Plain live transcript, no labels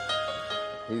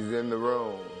He's in the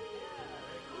room.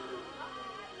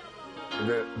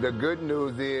 The good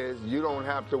news is you don't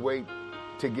have to wait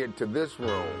to get to this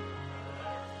room,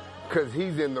 because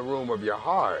he's in the room of your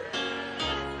heart.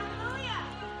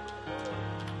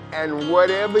 And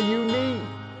whatever you need,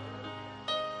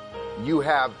 you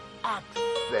have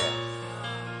access.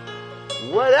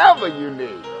 Whatever you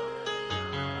need.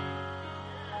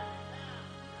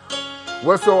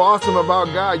 What's so awesome about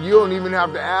God, you don't even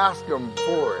have to ask him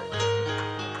for it,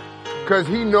 because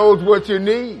he knows what you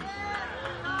need.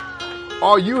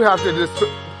 All you have to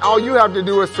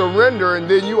do is surrender, and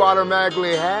then you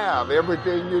automatically have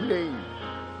everything you need.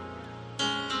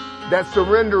 That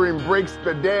surrendering breaks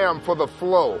the dam for the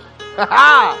flow.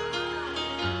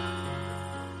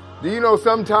 Do you know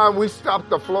sometimes we stop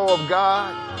the flow of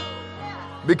God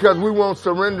because we won't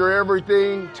surrender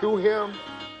everything to him?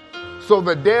 So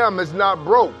the dam is not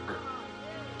broke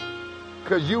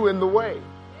because you in the way.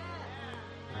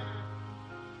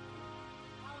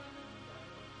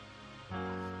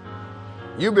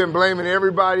 You've been blaming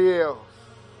everybody else.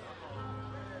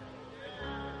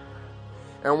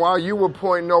 And while you were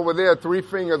pointing over there, 3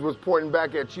 fingers was pointing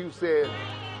back at you, said,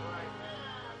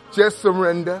 just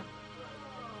surrender.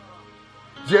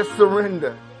 Just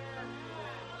surrender.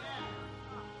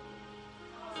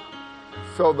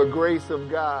 So the grace of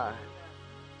God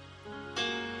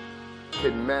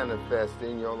can manifest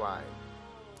in your life.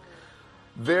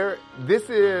 This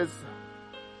is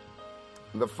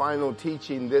the final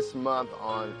teaching this month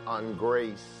on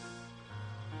grace.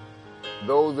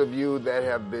 Those of you that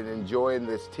have been enjoying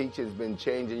this teaching, has been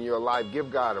changing your life, give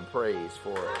God a praise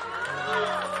for it.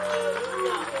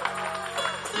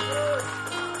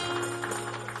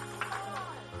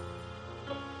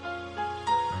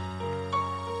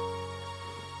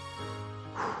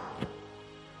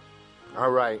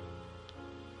 All right.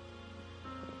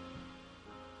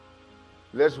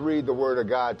 Let's read the Word of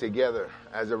God together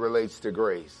as it relates to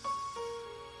grace.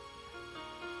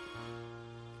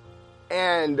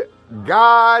 And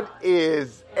God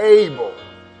is able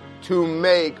to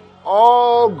make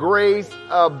all grace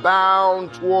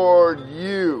abound toward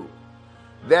you,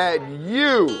 that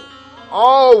you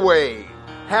always,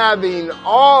 having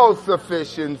all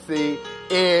sufficiency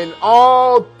in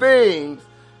all things,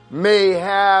 may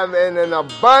have an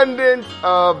abundance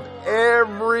of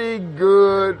every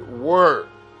good work.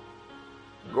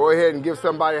 Go ahead and give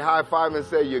somebody a high five and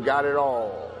say, you got it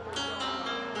all.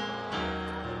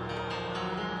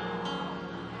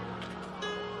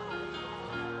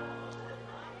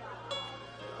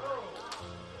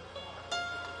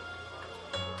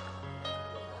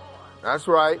 That's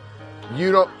right.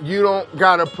 You don't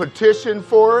got to petition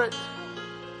for it.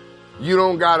 You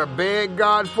don't got to beg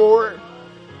God for it.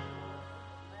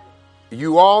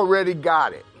 You already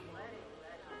got it.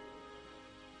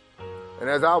 And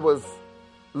as I was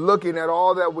looking at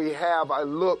all that we have, I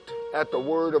looked at the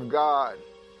Word of God.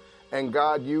 And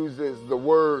God uses the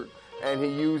Word, and he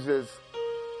uses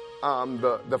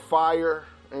the fire,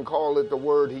 and call it the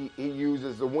Word. He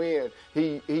uses the wind.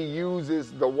 He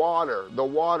uses the water. The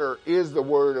water is the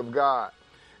Word of God.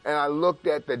 And I looked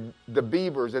at the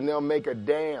beavers, and they'll make a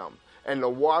dam, and the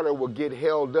water will get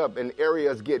held up, and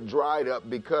areas get dried up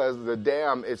because the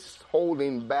dam is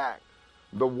holding back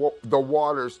the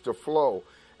waters to flow.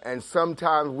 And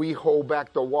sometimes we hold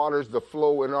back the waters to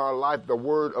flow in our life, the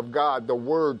Word of God, the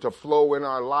Word to flow in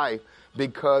our life,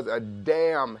 because a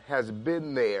dam has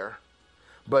been there.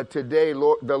 But today,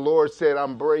 the Lord said,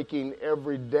 I'm breaking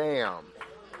every dam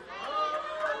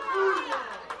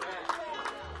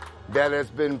that has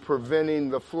been preventing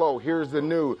the flow. Here's the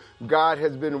news. God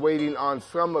has been waiting on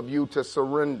some of you to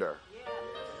surrender.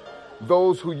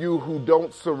 Those who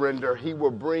don't surrender, he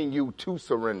will bring you to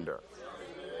surrender.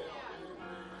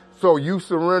 So you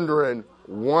surrendering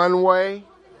one way.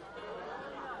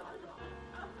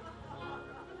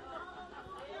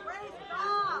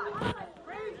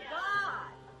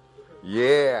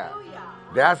 Yeah,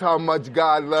 that's how much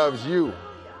God loves you.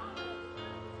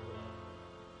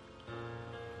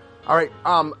 All right,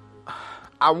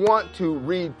 I want to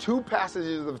read 2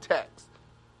 passages of text,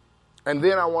 and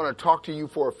then I want to talk to you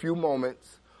for a few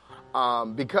moments,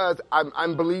 because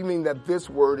I'm believing that this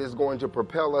word is going to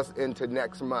propel us into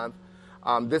next month.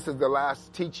 This is the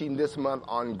last teaching this month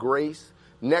on grace.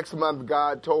 Next month,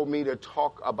 God told me to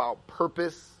talk about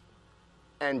purpose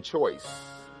and choice.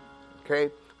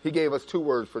 Okay? He gave us 2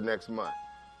 words for next month.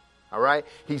 All right?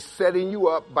 He's setting you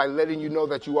up by letting you know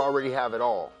that you already have it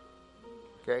all.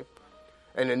 Okay?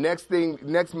 And the next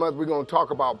month, we're going to talk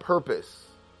about purpose.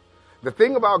 The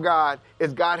thing about God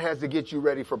is God has to get you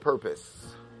ready for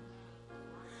purpose.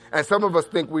 And some of us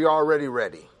think we're already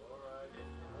ready.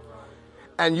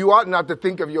 And you ought not to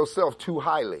think of yourself too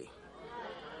highly.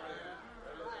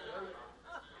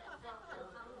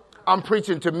 I'm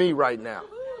preaching to me right now.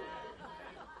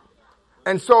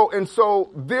 And so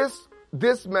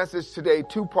this message today,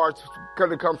 two parts,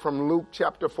 going to come from Luke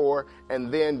chapter 4,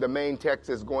 and then the main text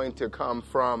is going to come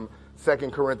from 2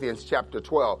 Corinthians chapter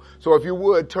 12. So if you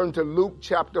would, turn to Luke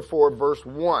chapter 4, verse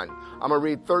 1. I'm going to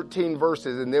read 13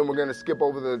 verses, and then we're going to skip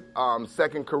over the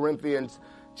 2 Corinthians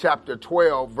chapter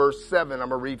 12, verse 7. I'm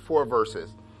going to read 4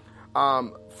 verses.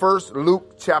 First,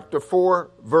 Luke chapter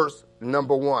 4, verse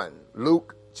number 1.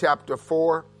 Luke chapter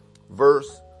 4,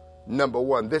 verse number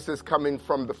 1. This is coming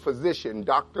from the physician,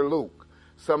 Dr. Luke.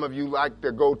 Some of you like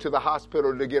to go to the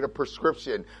hospital to get a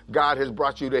prescription. God has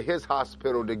brought you to his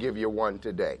hospital to give you one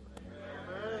today.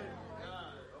 Amen.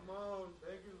 Come on.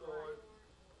 Thank you, Lord.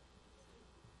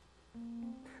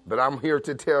 But I'm here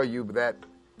to tell you that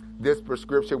this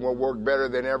prescription will work better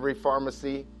than every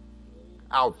pharmacy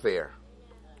out there.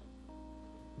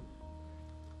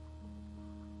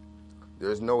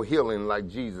 There's no healing like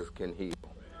Jesus can heal.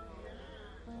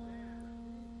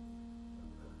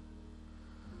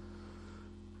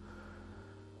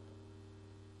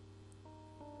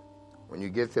 When you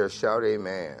get there, shout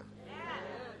amen. Amen.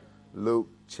 Luke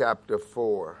chapter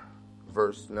 4,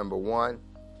 verse number 1.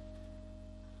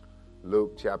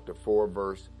 Luke chapter 4,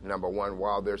 verse number 1.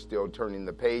 While they're still turning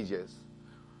the pages,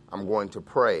 I'm going to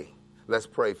pray. Let's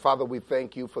pray. Father, we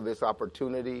thank you for this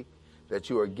opportunity that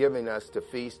you are giving us to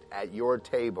feast at your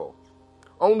table.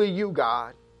 Only you,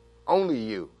 God, only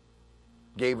you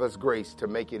gave us grace to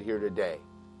make it here today.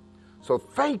 So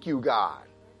thank you, God,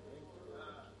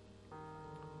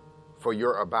 for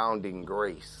your abounding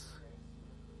grace.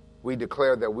 We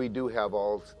declare that we do have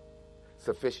all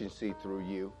sufficiency through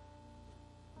you.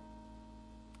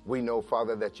 We know,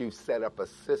 Father, that you set up a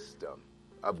system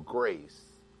of grace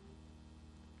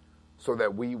so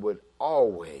that we would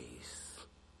always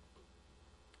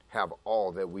have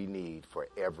all that we need for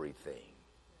everything.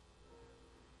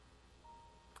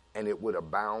 And it would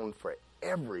abound for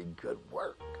every good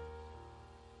work.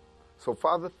 So,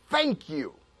 Father, thank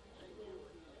you.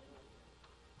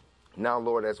 Now,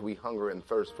 Lord, as we hunger and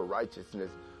thirst for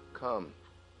righteousness, come,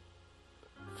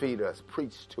 feed us,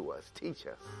 preach to us, teach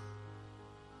us,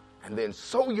 and then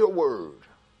sow your word,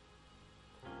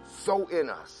 sow in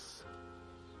us,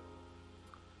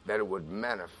 that it would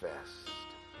manifest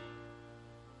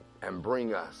and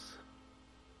bring us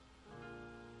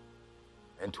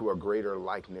into a greater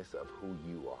likeness of who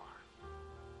you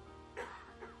are.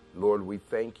 Lord, we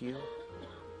thank you.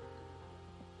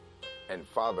 And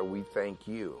Father, we thank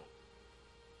you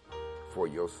for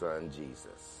your son,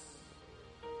 Jesus.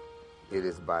 It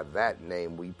is by that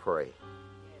name we pray.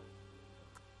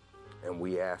 And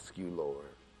we ask you,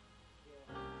 Lord,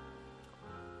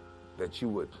 that you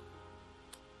would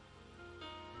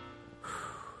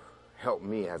help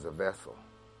me as a vessel.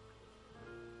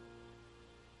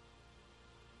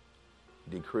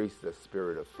 Decrease the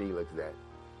spirit of Felix, that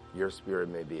your spirit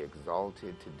may be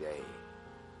exalted today,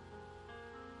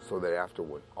 so that after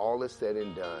when all is said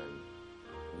and done,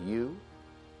 you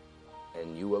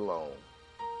and you alone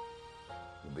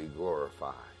will be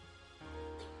glorified.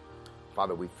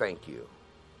 Father, we thank you.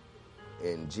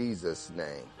 In Jesus'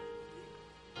 name,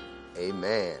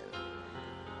 amen.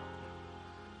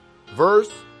 Verse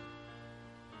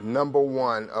number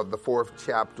 1 of the 4th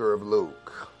chapter of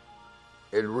Luke.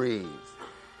 It reads,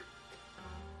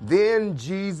 Then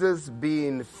Jesus,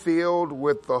 being filled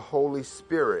with the Holy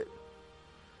Spirit,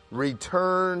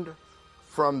 returned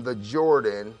from the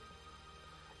Jordan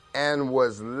and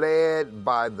was led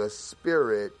by the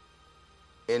Spirit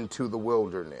into the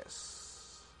wilderness.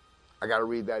 I got to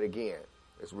read that again.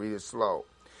 Let's read it slow.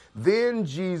 Then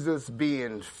Jesus,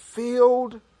 being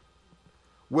filled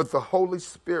with the Holy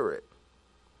Spirit,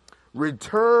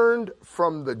 returned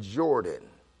from the Jordan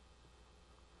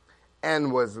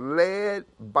and was led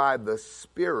by the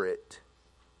Spirit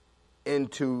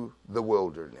into the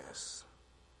wilderness,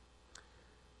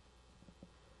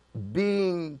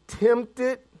 being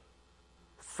tempted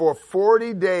for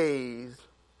 40 days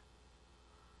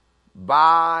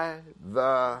by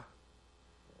the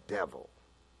devil.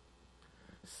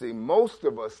 See, most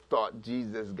of us thought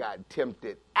Jesus got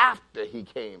tempted after he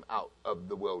came out of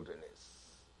the wilderness.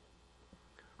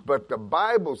 But the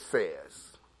Bible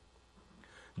says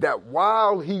that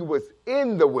while he was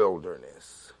in the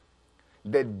wilderness,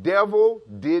 the devil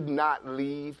did not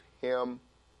leave him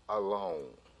alone.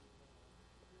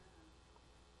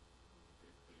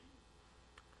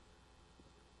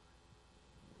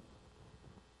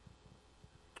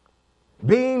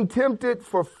 being tempted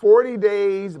for 40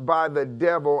 days by the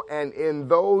devil, and in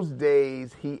those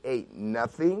days he ate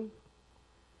nothing.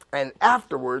 And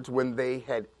afterwards, when they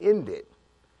had ended,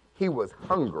 he was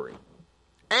hungry.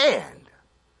 And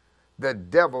the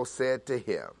devil said to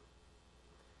him,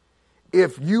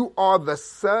 if you are the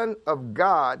Son of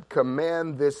God,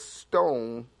 command this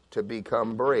stone to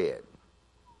become bread.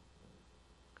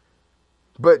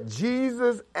 But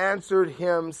Jesus answered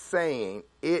him, saying,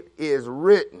 it is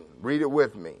written, read it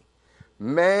with me,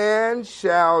 man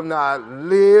shall not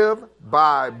live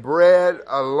by bread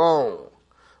alone,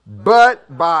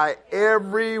 but by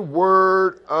every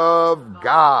word of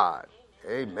God.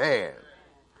 Amen.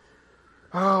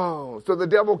 Oh, so the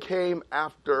devil came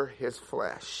after his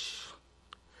flesh.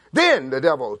 Then the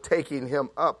devil, taking him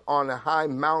up on a high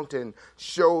mountain,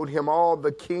 showed him all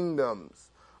the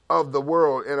kingdoms of the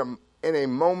world in a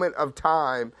moment of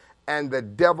time. And the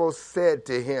devil said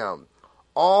to him,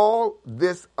 all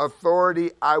this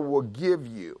authority I will give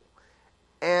you,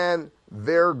 and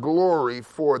their glory,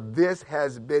 for this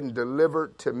has been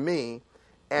delivered to me,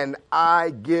 and I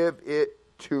give it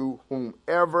to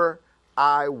whomever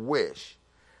I wish.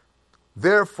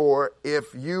 Therefore,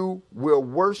 if you will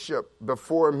worship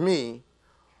before me,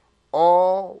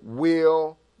 all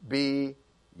will be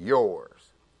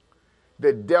yours.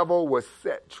 The devil was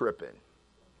set tripping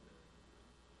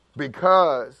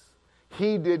because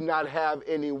he did not have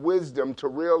any wisdom to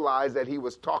realize that he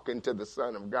was talking to the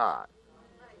Son of God.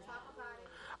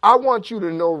 I want you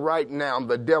to know right now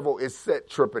the devil is set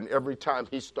tripping every time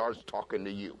he starts talking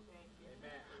to you,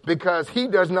 because he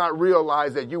does not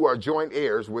realize that you are joint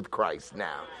heirs with Christ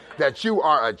now, that you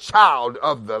are a child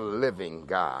of the living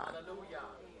God.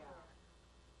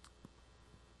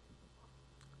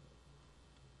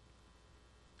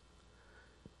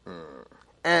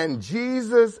 And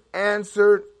Jesus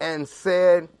answered and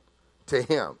said to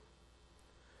him,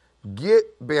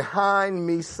 get behind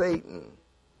me, Satan,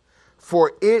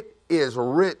 for it is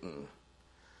written,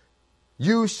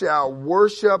 you shall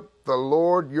worship the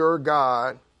Lord your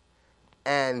God,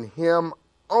 and him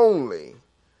only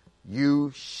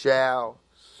you shall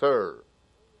serve.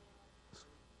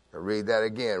 I'll read that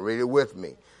again. Read it with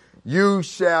me. You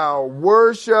shall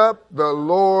worship the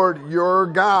Lord your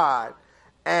God,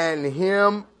 and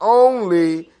him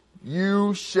only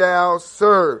you shall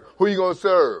serve. Who are you going to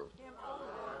serve?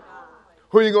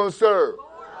 Who are you going to serve?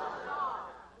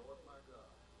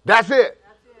 That's it.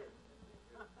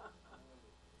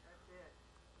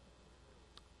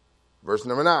 Verse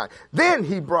number 9. Then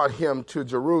he brought him to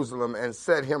Jerusalem and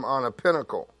set him on a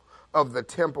pinnacle of the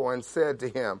temple and said to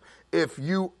him, if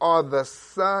you are the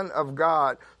Son of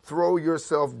God, throw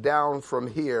yourself down from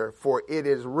here, for it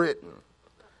is written.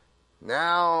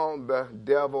 Now the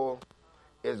devil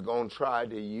is going to try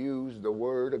to use the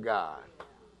word of God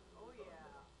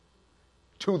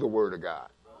to the word of God.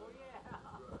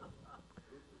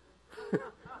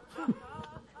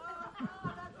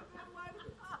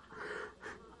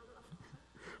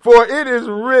 For it is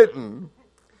written,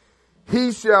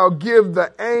 he shall give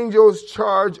the angels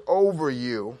charge over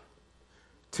you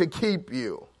to keep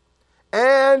you,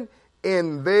 and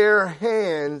in their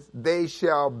hands they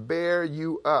shall bear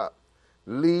you up,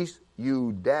 lest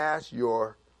you dash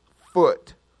your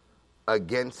foot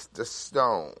against the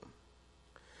stone.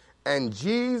 And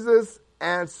Jesus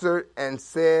answered and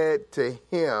said to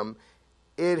him,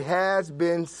 it has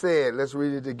been said, let's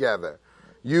read it together,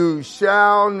 you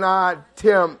shall not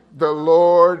tempt the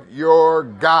Lord your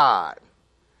God.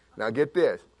 Now get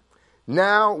this.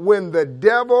 Now when the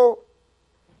devil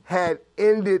had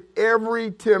ended every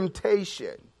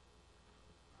temptation,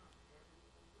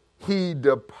 he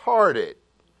departed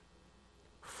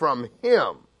from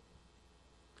him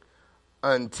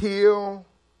until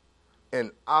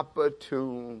an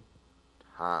opportune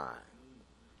time.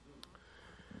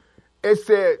 It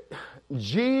said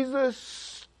Jesus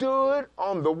stood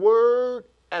on the word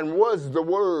and was the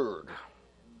word,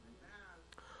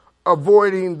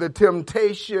 avoiding the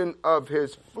temptation of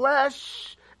his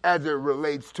flesh as it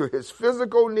relates to his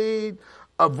physical need,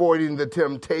 avoiding the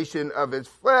temptation of his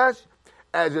flesh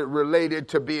as it related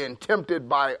to being tempted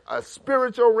by a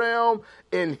spiritual realm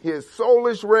in his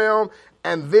soulish realm,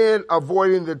 and then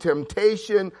avoiding the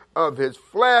temptation of his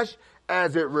flesh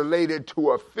as it related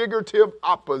to a figurative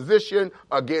opposition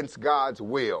against God's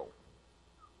will.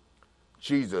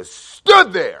 Jesus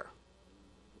stood there,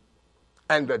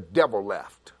 and the devil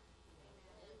left.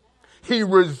 He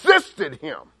resisted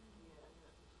him,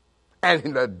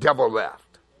 and the devil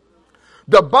left.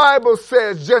 The Bible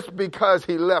says just because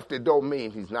he left, it don't mean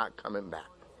he's not coming back.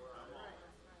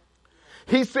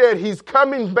 He said he's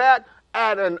coming back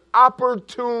at an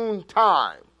opportune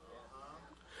time.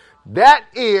 That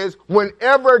is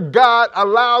whenever God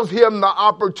allows him the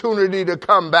opportunity to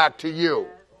come back to you.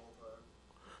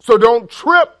 So don't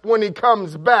trip when he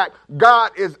comes back.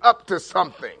 God is up to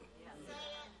something.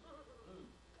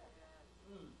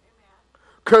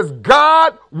 Because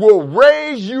God will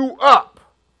raise you up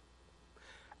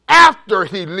after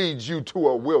he leads you to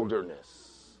a wilderness.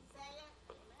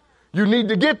 You need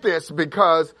to get this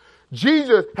because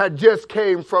Jesus had just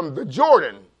came from the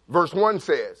Jordan, verse 1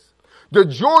 says. The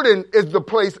Jordan is the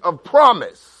place of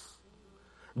promise.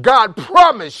 God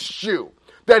promised you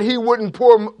that he wouldn't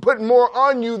put more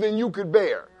on you than you could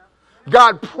bear.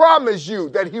 God promised you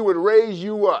that he would raise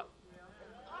you up.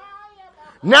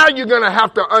 Now you're going to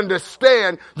have to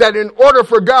understand that in order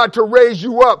for God to raise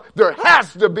you up, there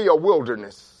has to be a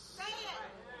wilderness.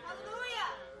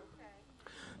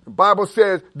 The Bible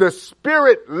says the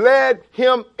Spirit led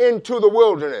him into the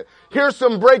wilderness. Here's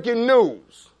some breaking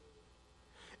news.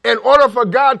 In order for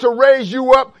God to raise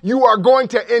you up, you are going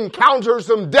to encounter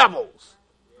some devils.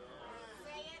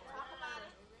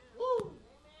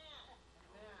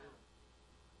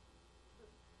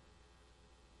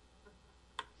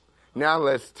 Now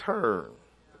let's turn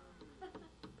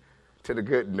to the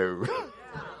good news.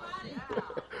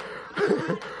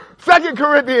 2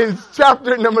 Corinthians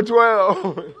chapter number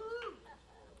 12.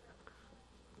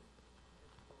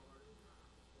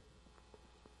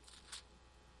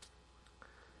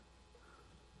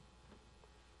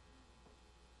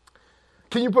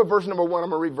 Can you put verse number 1? I'm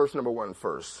going to read verse number 1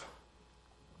 first.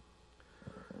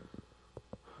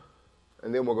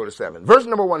 And then we'll go to 7. Verse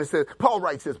number 1, it says, Paul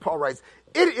writes,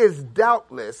 it is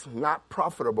doubtless not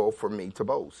profitable for me to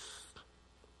boast.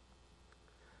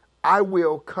 I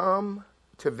will come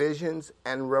to visions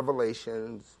and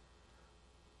revelations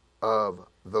of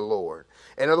the Lord.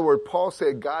 In other words, Paul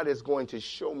said, God is going to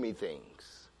show me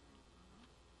things,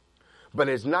 but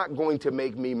it's not going to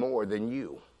make me more than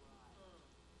you.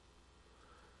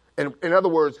 And in other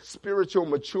words, spiritual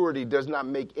maturity does not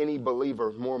make any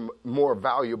believer more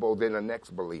valuable than the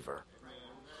next believer.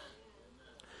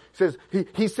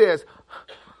 He says,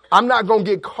 I'm not going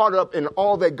to get caught up in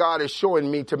all that God is showing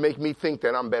me to make me think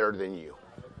that I'm better than you.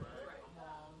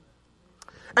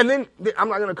 And then, I'm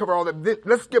not going to cover all that.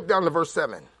 Let's skip down to verse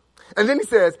 7. And then he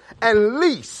says, at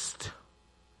least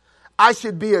I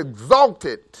should be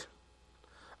exalted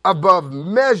above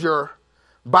measure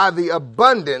by the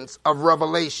abundance of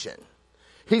revelation.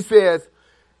 He says,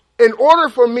 in order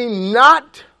for me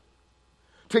not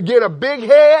to get a big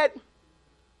head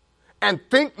and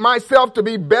think myself to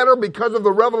be better because of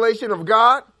the revelation of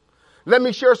God, let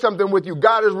me share something with you.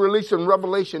 God is releasing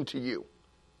revelation to you.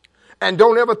 And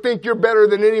don't ever think you're better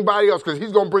than anybody else, because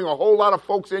he's going to bring a whole lot of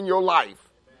folks in your life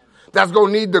that's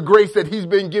going to need the grace that he's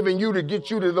been giving you to get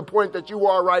you to the point that you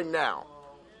are right now.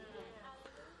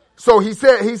 So he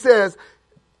says,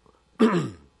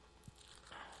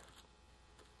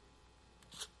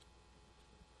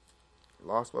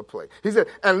 lost my place. He said,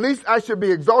 at least I should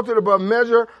be exalted above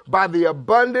measure by the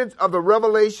abundance of the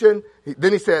revelation.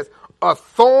 Then he says, a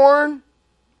thorn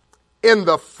in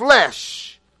the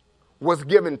flesh was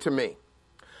given to me.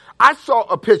 I saw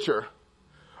a picture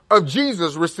of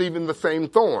Jesus receiving the same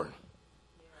thorn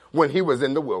when he was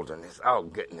in the wilderness. Oh,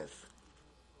 goodness.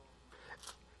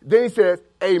 Then he says,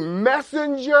 a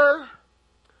messenger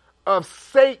of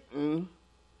Satan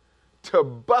to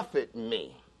buffet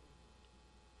me,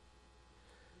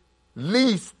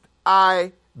 lest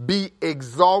I be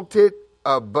exalted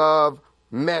above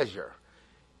measure.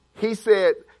 He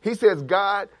says,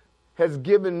 God has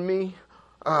given me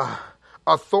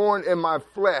a thorn in my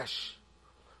flesh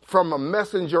from a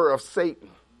messenger of Satan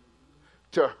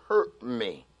to hurt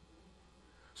me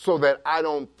so that I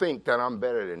don't think that I'm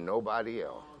better than nobody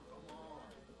else.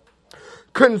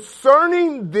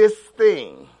 Concerning this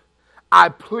thing, I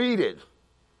pleaded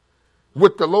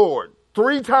with the Lord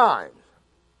 3 times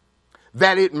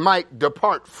that it might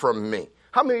depart from me.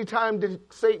 How many times did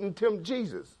Satan tempt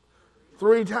Jesus?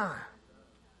 3 times.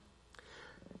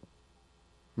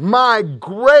 My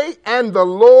grace and the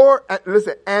Lord,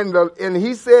 listen, and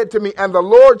he said to me, and the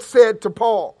Lord said to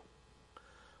Paul,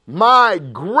 my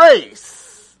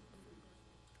grace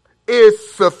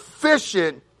is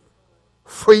sufficient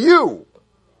for you.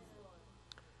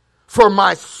 For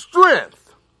my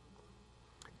strength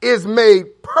is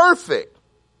made perfect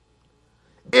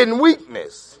in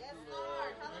weakness.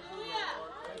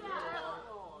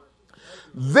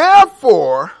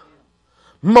 Therefore,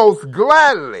 most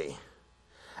gladly,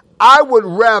 I would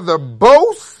rather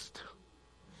boast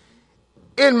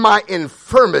in my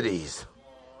infirmities.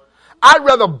 I'd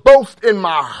rather boast in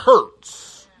my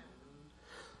hurts,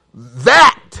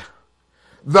 that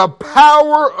the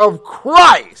power of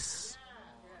Christ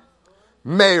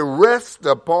may rest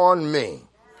upon me.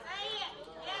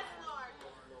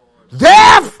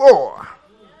 Therefore,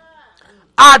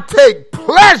 I take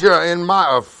pleasure in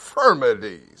my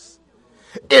infirmities,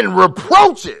 in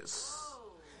reproaches,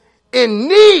 in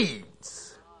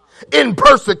needs, in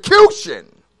persecution,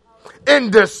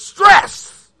 in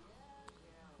distress,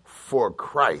 for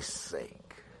Christ's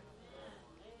sake.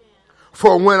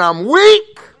 For when I'm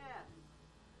weak,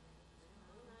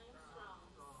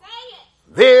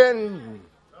 then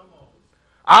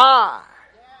I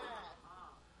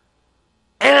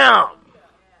am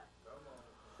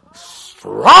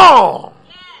strong.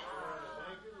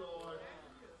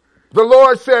 The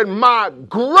Lord said, my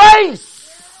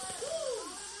grace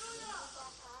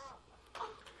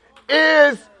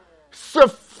is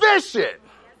sufficient.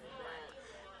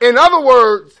 In other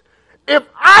words, if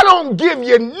I don't give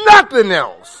you nothing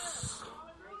else,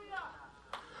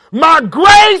 my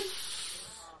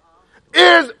grace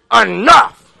is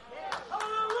enough.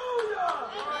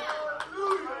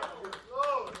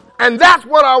 And that's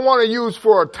what I want to use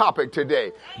for a topic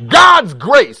today. God's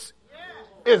grace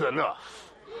is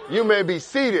enough. You may be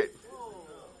seated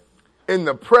in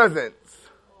the presence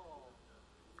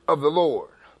of the Lord.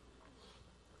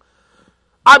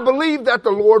 I believe that the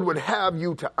Lord would have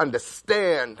you to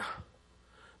understand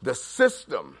the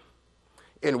system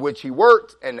in which he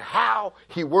works and how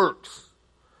he works.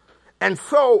 And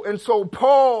so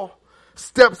Paul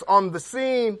steps on the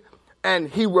scene and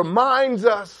he reminds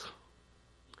us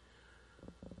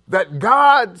that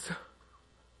God's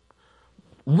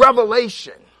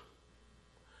revelation,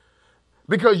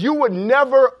 because you would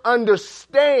never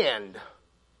understand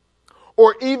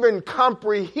or even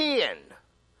comprehend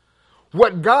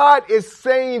what God is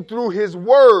saying through his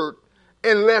word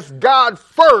unless God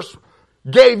first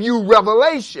gave you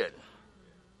revelation.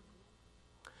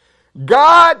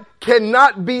 God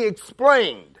cannot be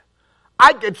explained.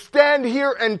 I could stand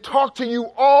here and talk to you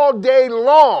all day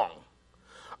long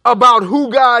about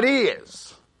who God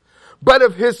is. But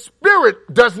if his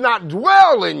spirit does not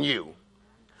dwell in you,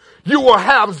 you will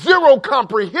have zero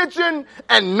comprehension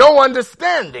and no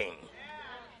understanding.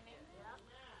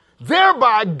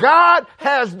 Thereby, God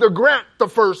has to grant the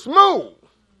first move.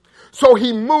 So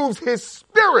he moves his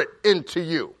spirit into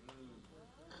you.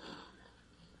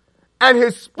 And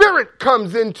his spirit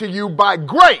comes into you by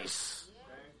grace.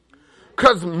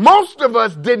 Because most of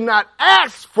us did not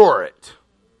ask for it.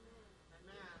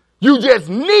 You just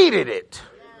needed it.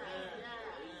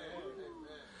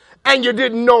 And you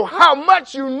didn't know how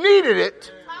much you needed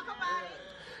it.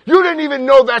 You didn't even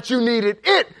know that you needed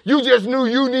it. You just knew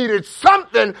you needed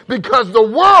something because the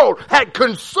world had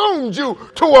consumed you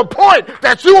to a point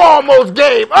that you almost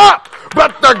gave up.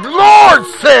 But the Lord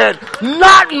said,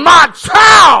 not my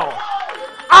child.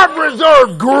 I've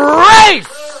reserved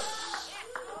grace.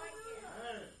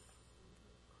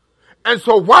 And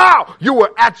so while you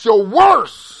were at your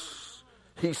worst,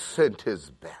 he sent his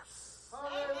best.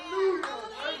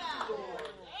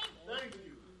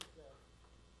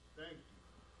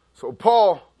 So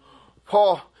Paul,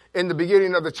 in the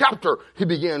beginning of the chapter, he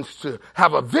begins to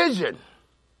have a vision.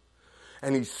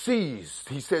 And he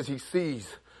says he sees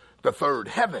the third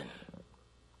heaven.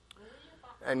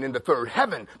 And in the third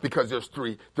heaven, because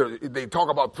they talk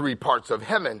about three parts of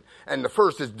heaven. And the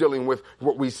first is dealing with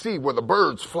what we see where the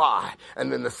birds fly.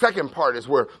 And then the second part is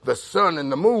where the sun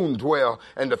and the moon dwell.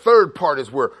 And the third part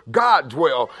is where God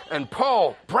dwells. And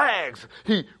Paul brags.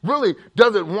 He really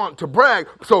doesn't want to brag.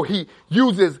 So he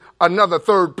uses another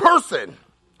third person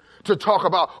to talk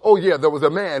about, oh yeah, there was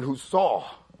a man who saw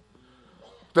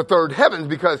the third heavens,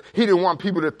 because he didn't want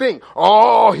people to think,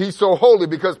 oh, he's so holy,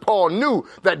 because Paul knew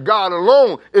that God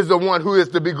alone is the one who is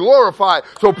to be glorified.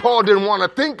 So Paul didn't want to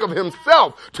think of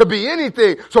himself to be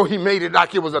anything. So he made it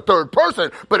like it was a third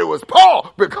person, but it was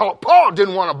Paul, because Paul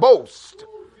didn't want to boast.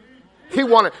 He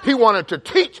wanted to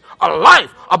teach a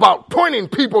life about pointing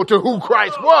people to who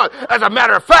Christ was. As a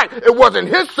matter of fact, it wasn't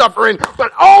his suffering,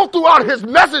 but all throughout his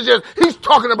messages, he's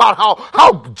talking about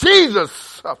how Jesus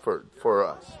suffered for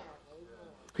us.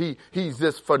 He's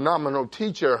this phenomenal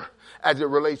teacher as it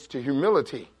relates to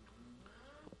humility.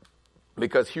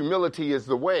 Because humility is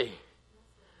the way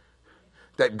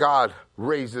that God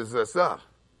raises us up.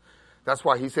 That's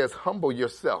why he says, humble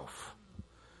yourself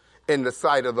in the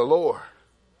sight of the Lord,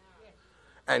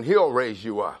 and he'll raise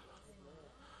you up.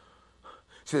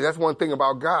 See, that's one thing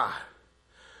about God.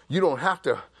 You don't have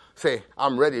to say,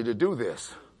 I'm ready to do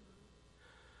this.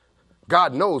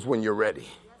 God knows when you're ready.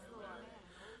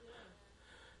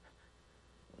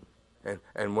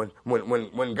 And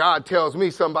when God tells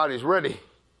me somebody's ready,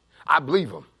 I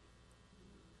believe him.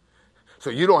 So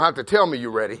you don't have to tell me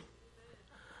you're ready.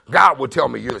 God will tell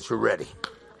me that you're ready.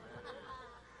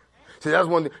 See, that's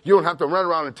one thing. You don't have to run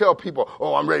around and tell people,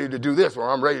 oh, I'm ready to do this or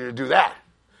I'm ready to do that.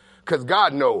 Because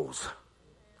God knows.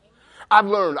 I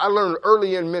learned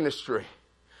early in ministry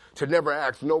to never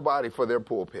ask nobody for their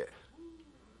pulpit.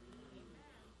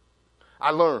 I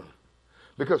learned.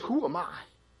 Because who am I?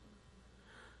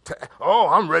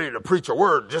 I'm ready to preach a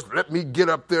word. Just let me get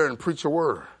up there and preach a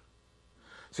word.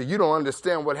 See, you don't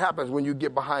understand what happens when you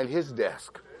get behind his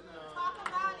desk.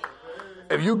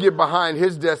 If you get behind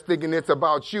his desk thinking it's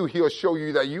about you, he'll show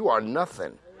you that you are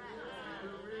nothing.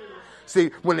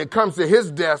 See, when it comes to his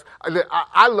desk,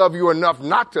 I love you enough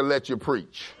not to let you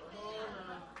preach.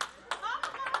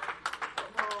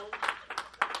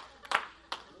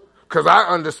 Because I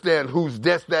understand whose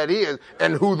desk that is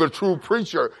and who the true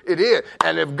preacher it is.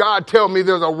 And if God tells me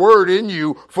there's a word in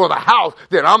you for the house,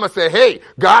 then I'm going to say, hey,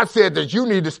 God said that you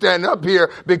need to stand up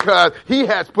here because he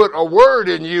has put a word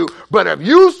in you. But if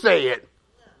you say it.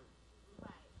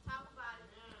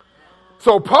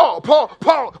 So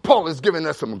Paul is giving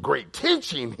us some great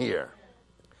teaching here.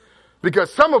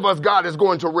 Because some of us, God is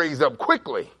going to raise up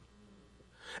quickly.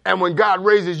 And when God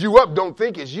raises you up, don't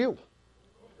think it's you.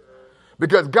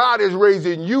 Because God is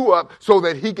raising you up so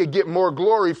that he could get more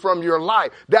glory from your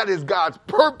life. That is God's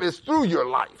purpose through your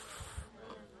life.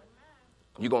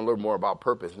 You're going to learn more about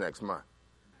purpose next month.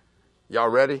 Y'all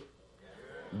ready?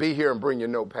 Be here and bring your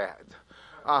notepads.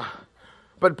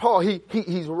 But Paul,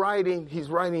 he's writing.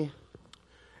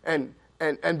 And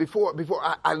before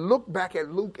I look back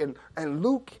at Luke, and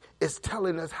Luke is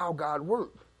telling us how God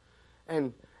worked.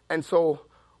 And so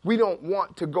we don't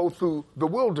want to go through the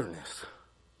wilderness.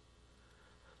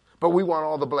 But we want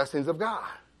all the blessings of God.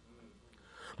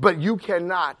 But you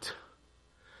cannot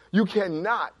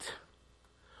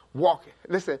walk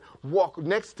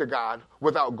next to God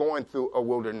without going through a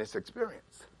wilderness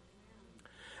experience.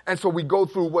 And so we go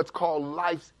through what's called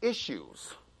life's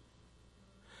issues.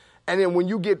 And then when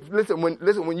you get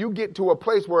to a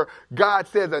place where God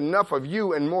says enough of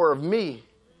you and more of me,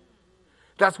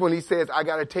 that's when he says, I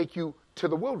got to take you to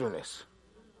the wilderness.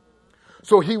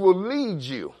 So he will lead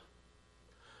you.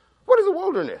 What is a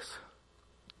wilderness?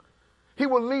 He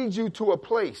will lead you to a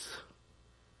place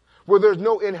where there's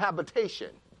no inhabitation,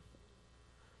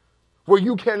 where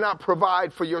you cannot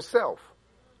provide for yourself.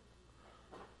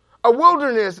 A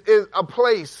wilderness is a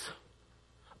place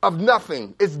of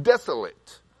nothing. It's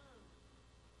desolate.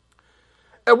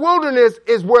 A wilderness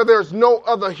is where there's no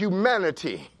other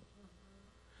humanity.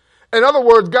 In other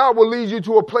words, God will lead you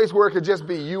to a place where it could just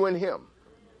be you and him.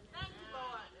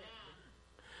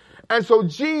 And so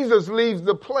Jesus leaves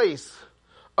the place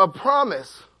of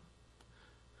promise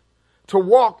to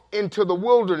walk into the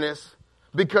wilderness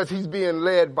because he's being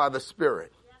led by the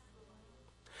Spirit.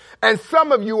 And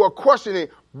some of you are questioning,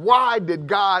 why did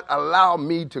God allow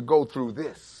me to go through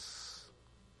this?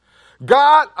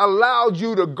 God allowed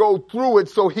you to go through it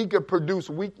so he could produce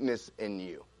weakness in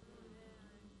you.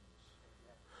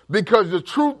 Because the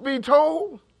truth be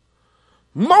told,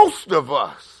 most of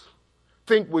us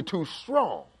think we're too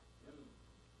strong.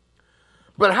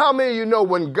 But how many of you know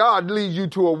when God leads you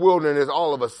to a wilderness,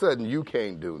 all of a sudden you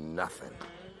can't do nothing?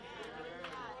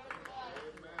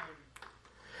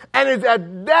 And it's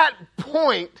at that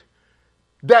point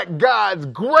that God's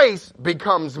grace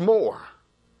becomes more.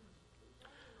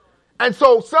 And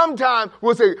so sometimes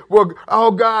we'll say, well,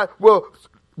 oh God, well,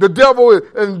 the devil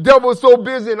is so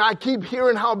busy, and I keep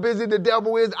hearing how busy the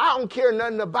devil is. I don't care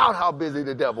nothing about how busy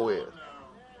the devil is.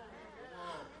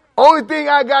 Only thing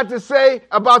I got to say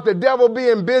about the devil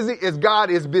being busy is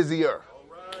God is busier.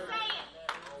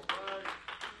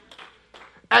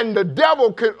 And the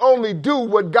devil can only do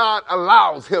what God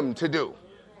allows him to do.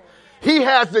 He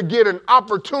has to get an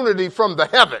opportunity from the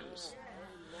heavens.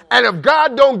 And if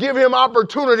God don't give him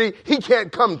opportunity, he can't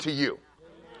come to you.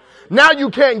 Now you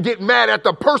can't get mad at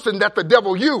the person that the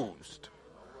devil used,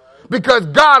 because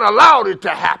God allowed it to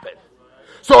happen.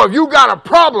 So if you got a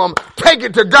problem, take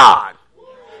it to God,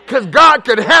 because God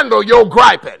can handle your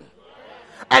griping.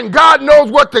 And God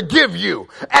knows what to give you.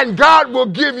 And God will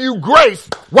give you grace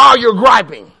while you're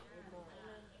griping.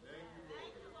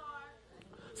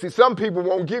 See, some people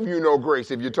won't give you no grace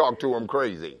if you talk to them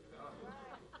crazy.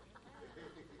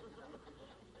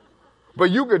 But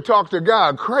you could talk to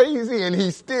God crazy and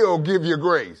he still give you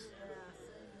grace.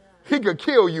 He could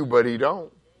kill you, but he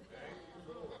don't.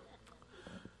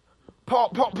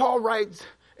 Paul writes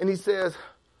and he says,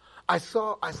 I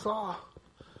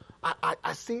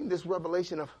seen this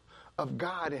revelation of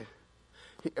God,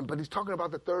 but he's talking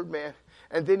about the third man.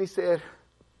 And then he said,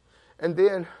 and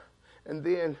then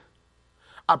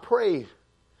I prayed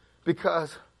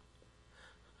because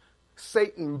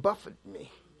Satan buffeted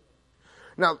me.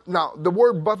 Now, the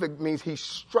word buffet means he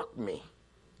struck me.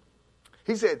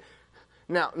 He said,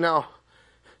 now,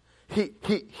 he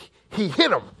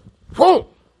hit him. Boom.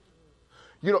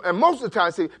 You know, and most of the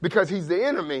time, see, because he's the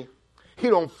enemy, he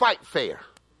don't fight fair.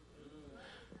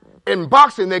 In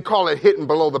boxing, they call it hitting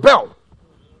below the belt.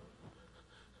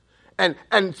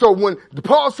 And so when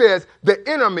Paul says the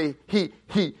enemy, he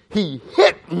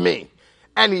hit me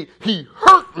and he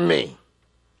hurt me.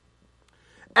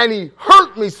 And he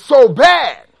hurt me so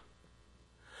bad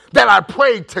that I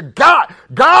prayed to God,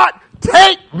 God,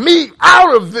 take me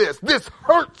out of this. This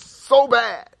hurts so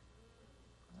bad.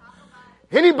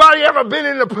 Anybody ever been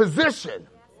in a position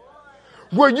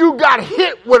where you got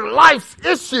hit with life's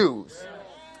issues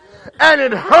and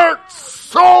it hurts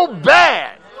so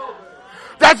bad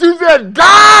that you said,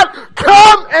 God,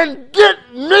 come and get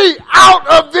me out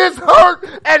of this hurt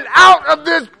and out of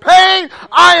this pain.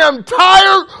 I am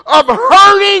tired of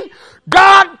hurting.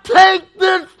 God, take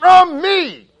this from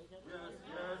me.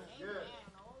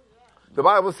 The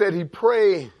Bible said he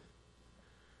prayed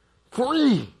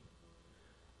three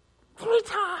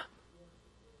times.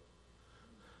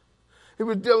 He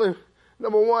was dealing,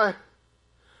 number one,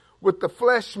 with the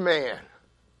flesh man.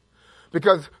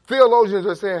 Because theologians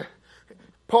are saying,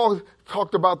 Paul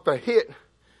talked about the hit.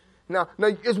 Now,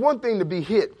 it's one thing to be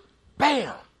hit.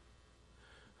 Bam.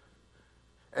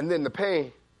 And then the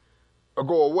pain will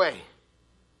go away.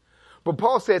 But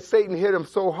Paul said Satan hit him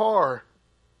so hard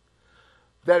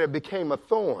that it became a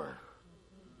thorn.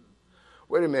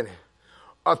 Wait a minute.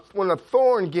 When a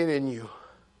thorn gets in you,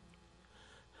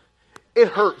 it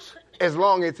hurts as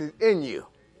long as it's in you.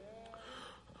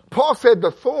 Paul said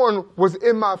the thorn was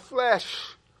in my flesh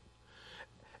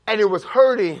and it was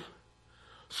hurting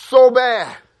so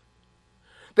bad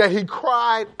that he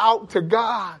cried out to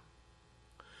God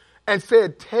and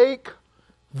said, take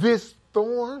this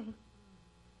thorn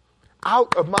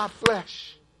out of my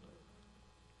flesh.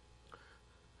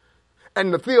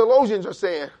 And the theologians are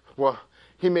saying, well,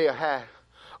 he may have had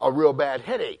a real bad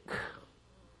headache,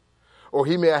 or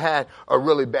he may have had a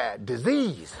really bad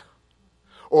disease,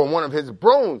 or one of his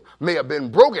bones may have been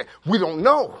broken. We don't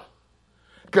know,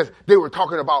 because they were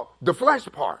talking about the flesh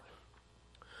part.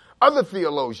 Other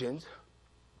theologians,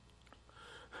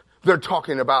 they're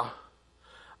talking about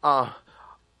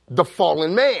the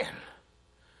fallen man,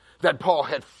 that Paul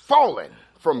had fallen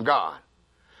from God,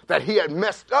 that he had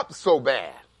messed up so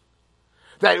bad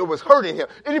that it was hurting him.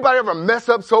 Anybody ever mess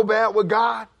up so bad with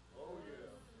God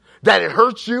that it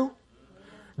hurts you,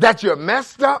 that you're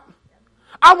messed up?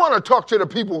 I want to talk to the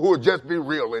people who will just be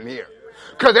real in here,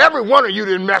 because every one of you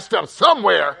done messed up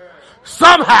somewhere,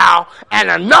 somehow, and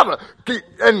another.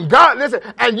 And God, listen,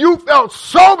 and you felt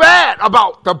so bad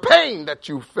about the pain that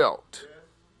you felt.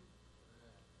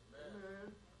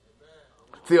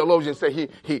 Theologians say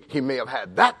he may have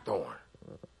had that thorn.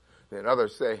 Then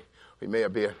others say he may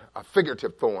have been a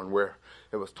figurative thorn, where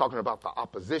it was talking about the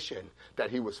opposition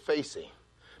that he was facing.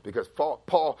 Because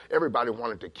Paul, everybody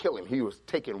wanted to kill him. He was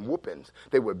taking whoopings.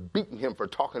 They were beating him for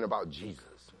talking about Jesus.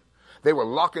 They were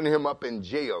locking him up in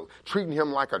jail, treating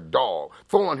him like a dog,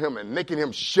 throwing him and making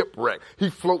him shipwrecked. He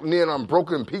floating in on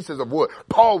broken pieces of wood.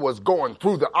 Paul was going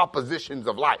through the oppositions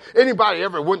of life. Anybody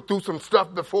ever went through some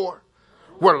stuff before,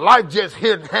 where life just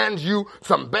hands you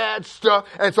some bad stuff?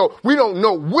 And so we don't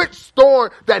know which thorn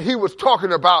that he was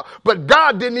talking about, but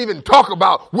God didn't even talk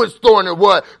about which thorn it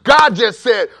was. God just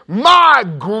said, my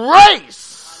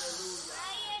grace.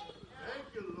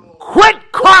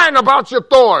 Quit crying about your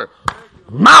thorn.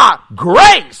 My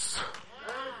grace.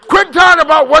 Quit talking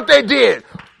about what they did.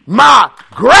 My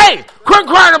grace. Quit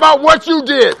crying about what you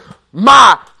did.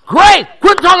 My grace.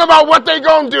 Quit talking about what they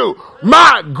gonna do.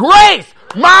 My grace.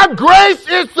 My grace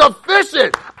is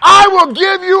sufficient. I will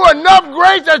give you enough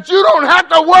grace that you don't have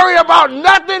to worry about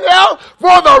nothing else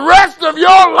for the rest of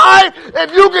your life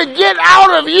if you can get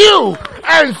out of you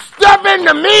and step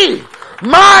into me.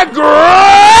 My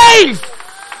grace.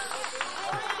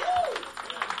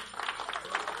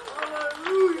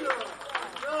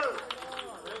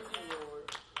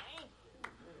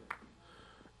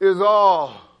 Is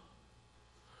all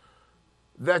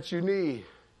that you need.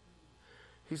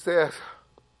 He says,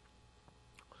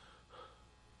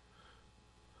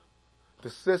 the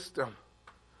system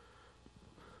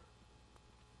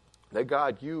that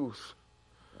God used,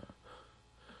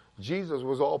 Jesus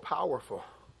was all powerful,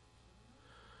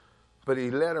 but he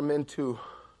led him into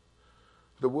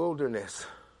the wilderness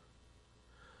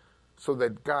so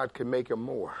that God could make him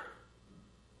more.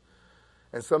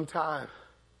 And sometimes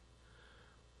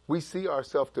we see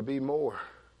ourselves to be more,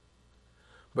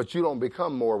 but you don't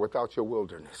become more without your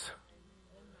wilderness.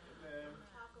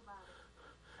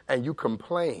 and you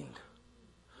complained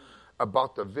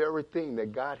about the very thing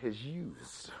that God has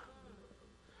used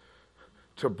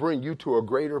to bring you to a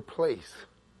greater place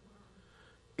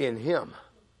in him.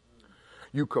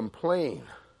 You complain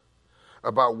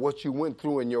about what you went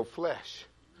through in your flesh.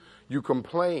 You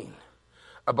complain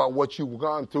about what you've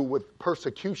gone through with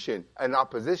persecution and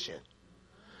opposition.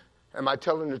 Am I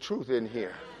telling the truth in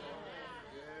here?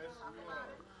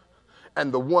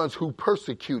 And the ones who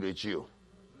persecuted you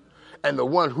and the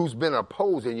one who's been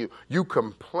opposing you, you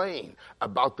complain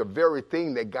about the very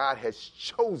thing that God has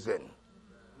chosen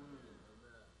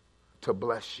to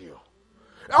bless you.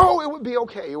 Oh, it would be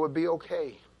okay. It would be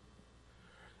okay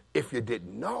if you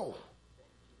didn't know.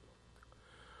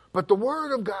 But the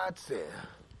word of God said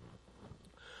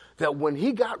that when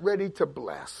he got ready to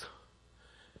bless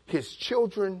his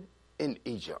children in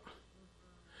Egypt,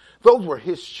 those were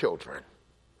his children.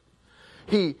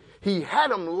 He had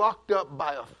them locked up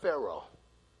by a Pharaoh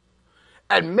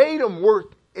and made them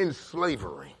work in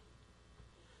slavery.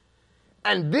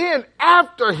 And then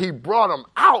after he brought them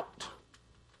out,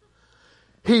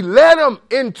 he led them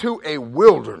into a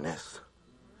wilderness.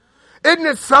 Isn't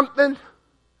it something?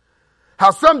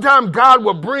 How sometimes God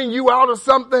will bring you out of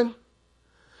something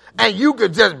and you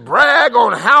could just brag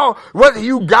on what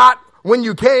you got when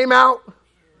you came out.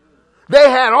 They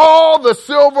had all the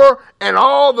silver and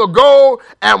all the gold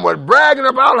and were bragging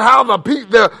about how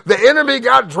the enemy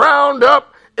got drowned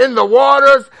up in the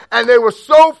waters, and they were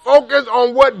so focused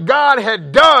on what God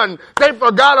had done, they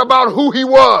forgot about who he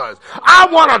was. I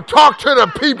want to talk to the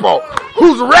people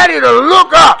who's ready to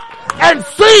look up and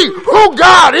see who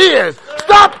God is.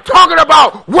 Stop talking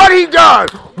about what he does,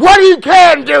 what he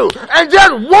can do, and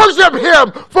just worship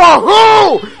him for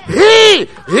who he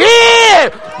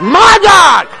is. My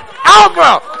God,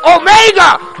 Alpha,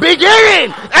 Omega,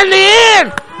 beginning and the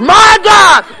end. My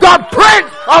God, the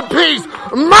Prince of Peace.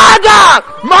 My God,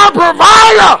 my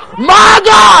provider. My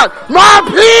God, my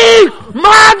peace.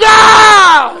 My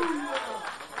God.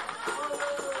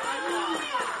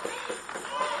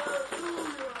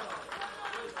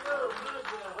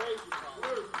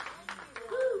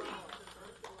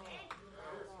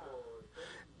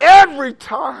 Every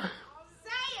time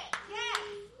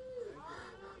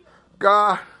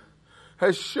God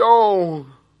has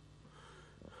shown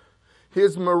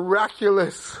his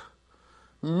miraculous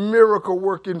miracle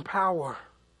working power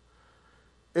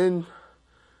in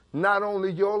not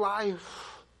only your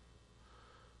life,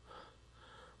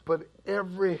 but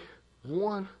every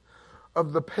one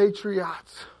of the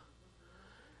patriots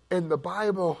in the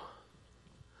Bible.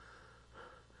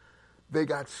 They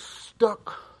got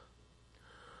stuck.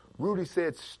 Rudy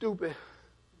said stupid.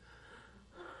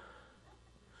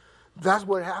 That's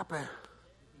what happened.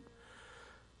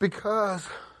 Because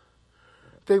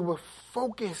they were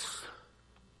focused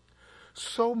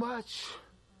so much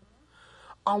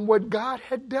on what God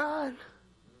had done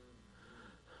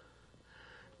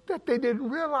that they didn't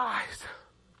realize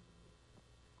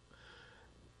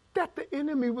that the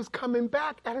enemy was coming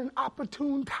back at an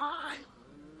opportune time.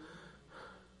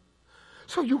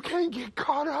 So you can't get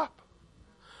caught up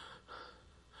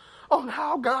on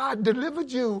how God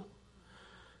delivered you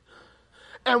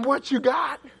and what you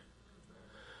got.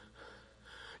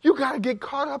 You got to get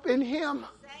caught up in him.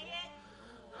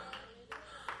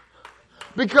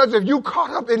 Because if you caught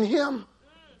up in him,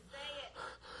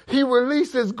 he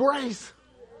releases grace.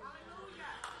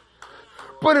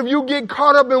 But if you get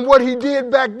caught up in what he did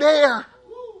back there,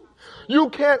 you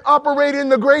can't operate in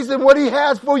the grace and what he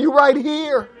has for you right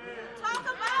here.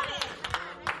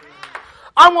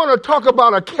 I want to talk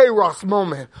about a kairos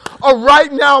moment, a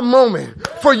right now moment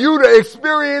for you to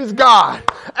experience God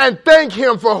and thank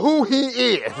him for who he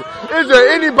is. Is there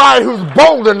anybody who's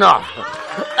bold enough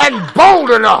and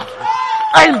bold enough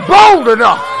and bold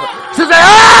enough to say,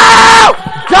 oh,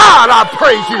 God, I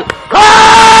praise you.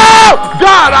 Oh,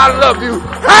 God, I love you.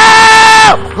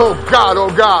 Oh, God,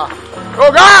 oh, God.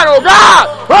 Oh, God, oh, God.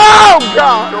 Oh,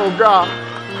 God, oh, God.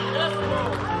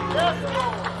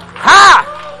 Ha!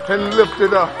 And lift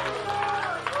it up.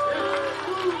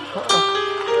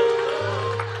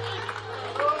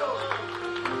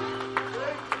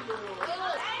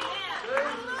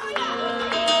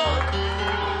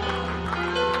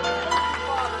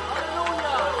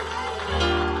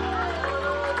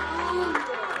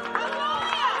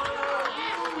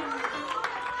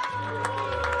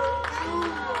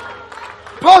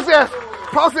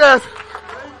 Process.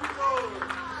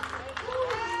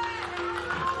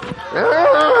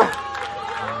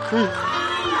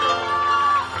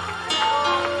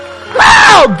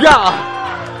 Oh, God.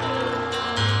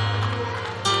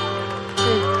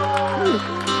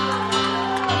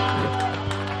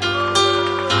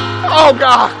 Oh,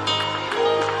 God.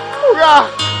 Oh, God.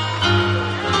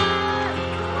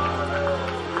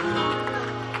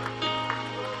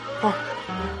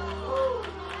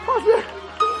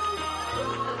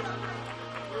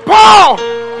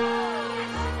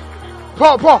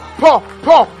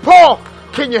 Paul,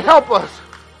 can you help us?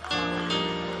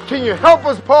 Can you help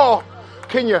us, Paul?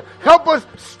 Can you help us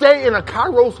stay in a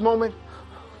Kairos moment?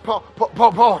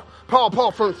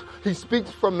 Paul first, he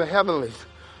speaks from the heavenlies.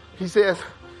 He says,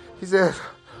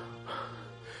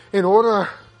 in order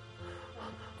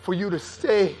for you to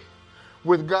stay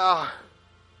with God,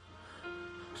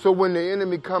 so when the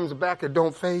enemy comes back, it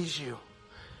don't faze you.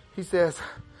 He says,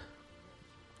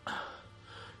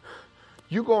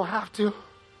 you're going to have to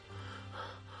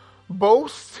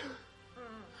boast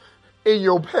in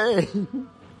your pain,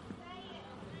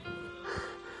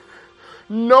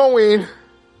 knowing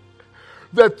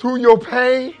that through your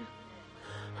pain,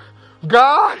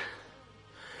 God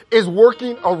is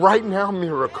working a right now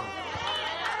miracle.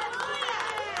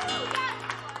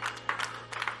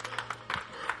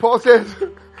 Paul says,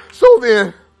 so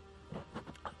then,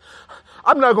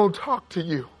 I'm not going to talk to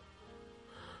you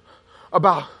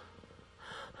about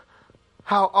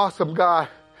how awesome God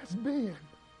has been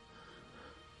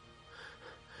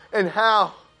and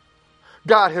how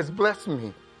God has blessed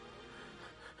me.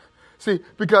 See,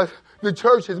 because the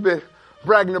church has been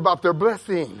bragging about their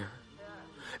blessing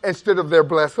instead of their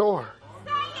blessor.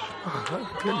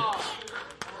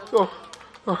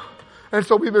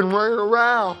 So we've been running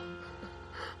around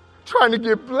trying to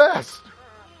get blessed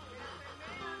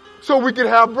so we can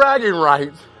have bragging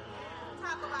rights.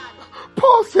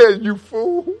 Paul said, you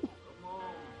fool.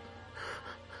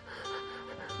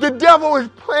 The devil is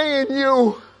playing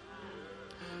you.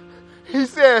 He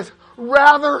says,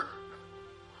 rather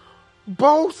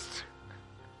boast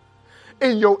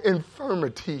in your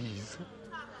infirmities.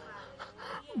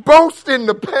 Boast in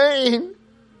the pain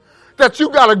that you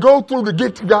got to go through to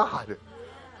get to God.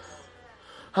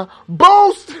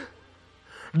 Boast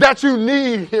that you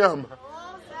need Him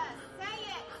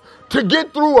to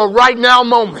get through a right now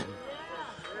moment.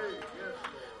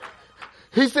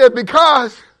 He said,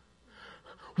 because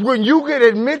when you can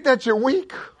admit that you're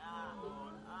weak,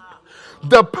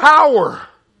 the power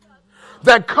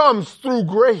that comes through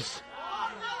grace.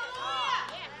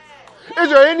 Is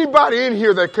there anybody in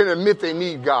here that can admit they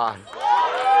need God?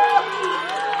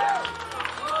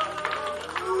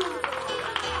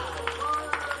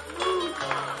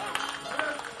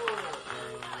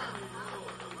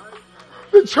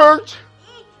 The church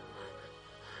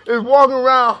is walking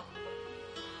around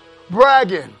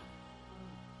bragging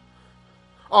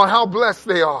on how blessed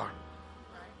they are.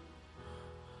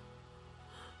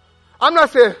 I'm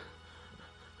not saying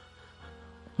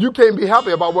you can't be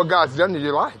happy about what God's done in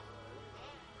your life.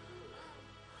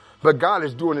 But God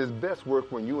is doing His best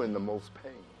work when you're in the most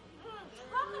pain.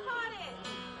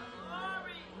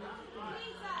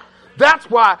 That's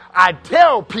why I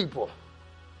tell people,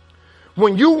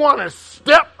 when you want to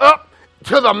step up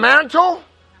to the mantle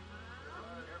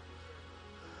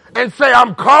and say,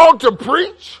 I'm called to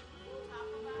preach,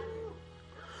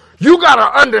 you got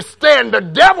to understand the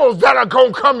devils that are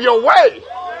going to come your way.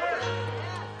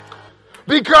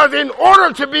 Because in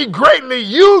order to be greatly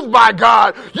used by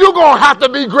God, you're going to have to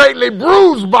be greatly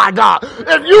bruised by God.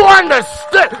 If you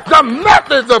understand the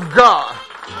methods of God.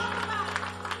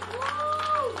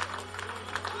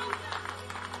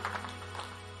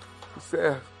 He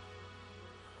says,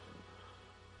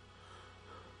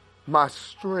 my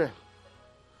strength.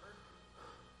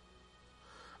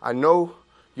 I know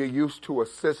you're used to a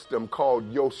system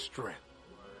called your strength.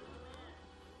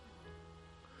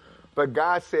 But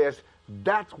God says,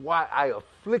 that's why I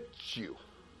afflict you.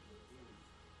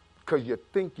 Because you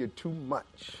think you're too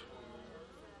much.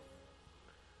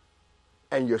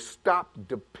 And you stop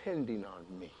depending on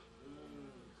me.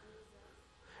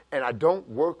 And I don't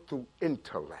work through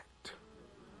intellect.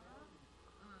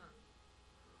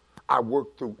 I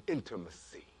work through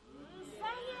intimacy.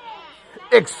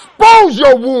 Expose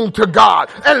your wound to God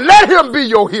and let Him be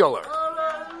your healer.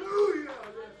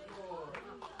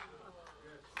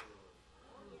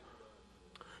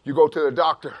 You go to the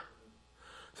doctor,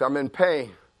 say, I'm in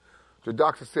pain. The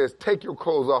doctor says, take your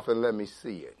clothes off and let me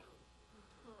see it.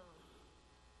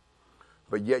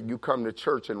 But yet you come to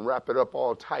church and wrap it up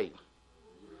all tight.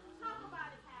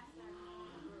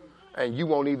 And you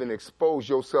won't even expose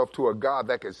yourself to a God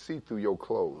that can see through your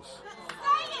clothes.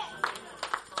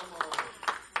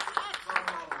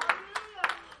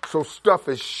 So stuff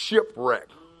is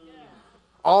shipwrecked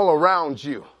all around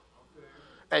you.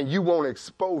 And you won't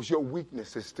expose your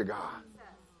weaknesses to God.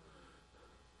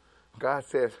 God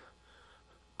says,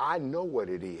 I know what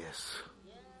it is.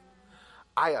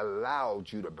 I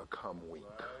allowed you to become weak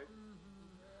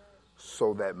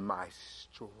so that my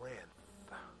strength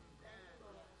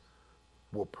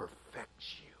will perfect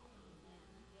you.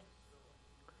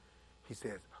 He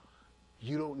says,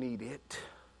 you don't need it,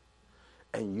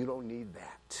 and you don't need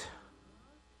that.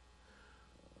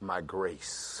 My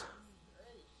grace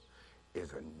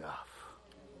is enough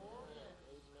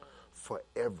for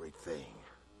everything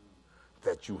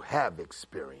that you have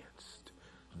experienced,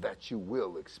 that you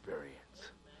will experience,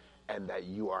 and that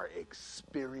you are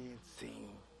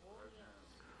experiencing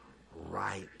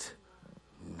right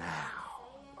now.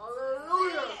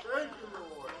 Hallelujah. Thank you,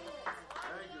 Lord.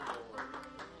 Thank you, Lord.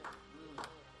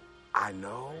 I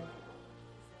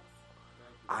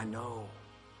know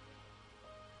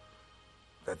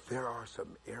that there are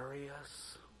some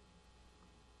areas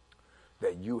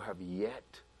that you have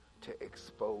yet to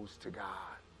expose to God.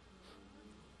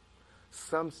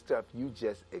 Some stuff you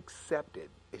just accepted.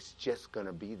 It's just going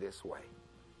to be this way.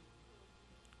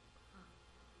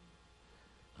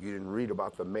 You didn't read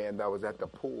about the man that was at the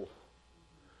pool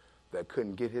that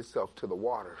couldn't get himself to the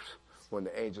waters when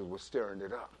the angels were stirring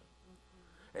it up.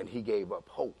 And he gave up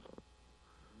hope.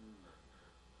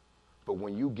 But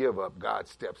when you give up, God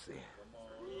steps in.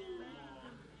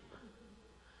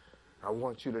 I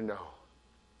want you to know,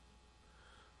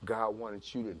 God wanted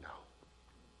you to know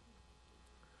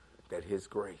that his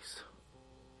grace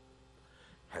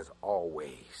has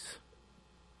always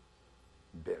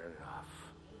been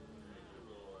enough.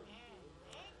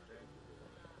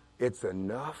 It's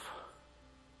enough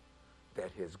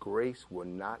that his grace will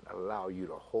not allow you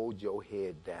to hold your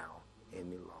head down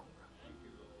any longer.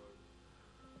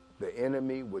 The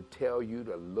enemy would tell you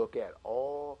to look at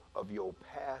all of your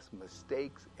past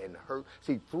mistakes and hurt.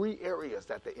 See, 3 areas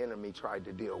that the enemy tried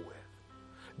to deal with.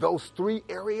 Those 3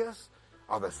 areas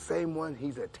are the same one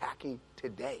he's attacking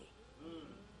today.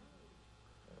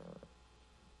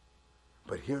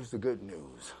 But here's the good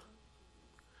news.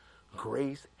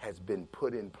 Grace has been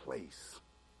put in place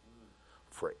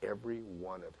for every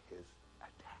one of his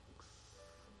attacks.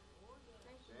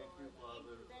 Thank you,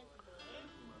 Father.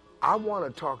 I want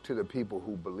to talk to the people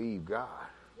who believe God.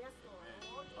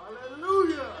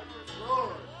 Hallelujah. Yes,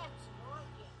 Lord.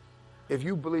 If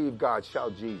you believe God,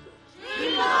 shout Jesus.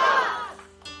 Jesus.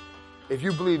 If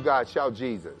you believe God, shout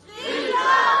Jesus. Jesus.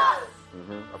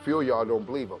 A few of y'all don't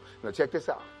believe him. Now check this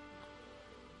out.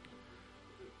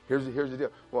 Here's the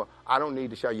deal. Well, I don't need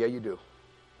to shout. Yeah, you do.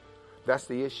 That's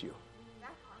the issue.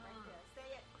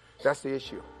 That's the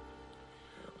issue.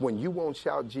 When you won't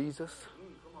shout Jesus,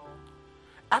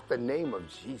 at the name of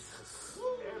Jesus,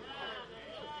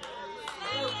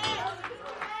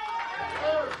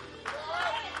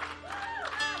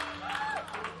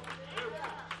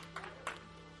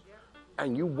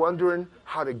 and you wondering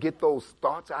how to get those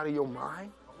thoughts out of your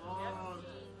mind,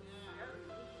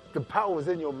 the power is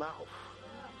in your mouth.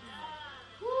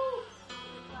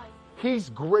 He's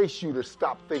graced you to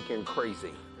stop thinking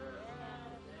crazy.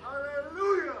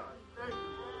 Hallelujah. Thank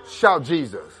you. Shout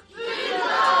Jesus. Jesus.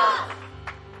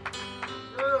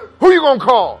 Who you going to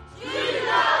call? Jesus.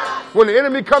 When the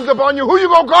enemy comes up on you, who you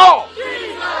going to call?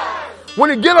 Jesus. When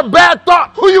you get a bad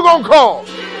thought, who you going to call?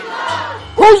 Jesus.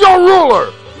 Who's your ruler?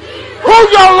 Jesus.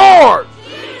 Who's your Lord?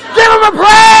 Jesus. Give him a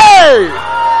praise.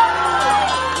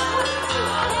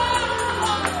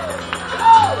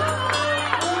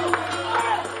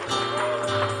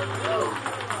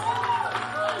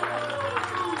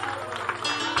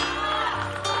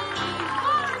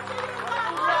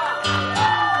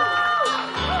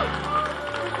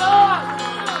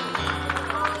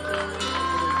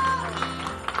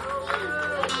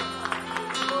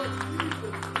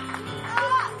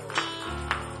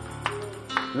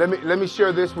 Let me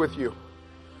share this with you.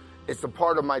 It's a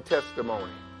part of my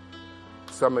testimony.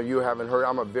 Some of you haven't heard.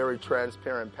 I'm a very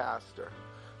transparent pastor.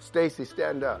 Stacy,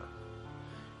 stand up.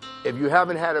 If you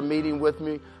haven't had a meeting with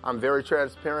me, I'm very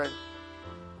transparent.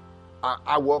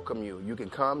 I welcome you. You can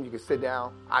come. You can sit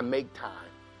down. I make time.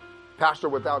 Pastor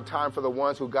without time for the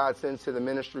ones who God sends to the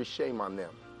ministry, shame on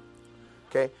them.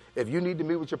 Okay? If you need to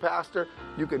meet with your pastor,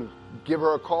 you can give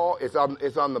her a call. It's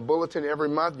on the bulletin every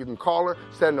month. You can call her,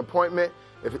 set an appointment.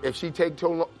 If she take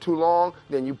too long,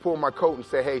 then you pull my coat and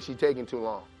say, hey, she's taking too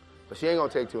long. But she ain't going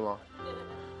to take too long.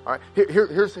 All right?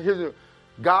 Here's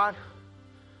God,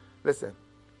 listen.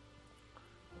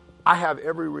 I have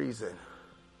every reason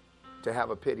to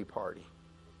have a pity party.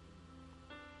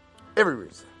 Every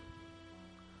reason.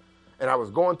 And I was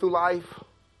going through life.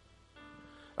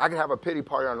 I could have a pity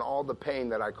party on all the pain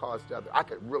that I caused to others. I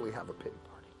could really have a pity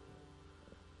party.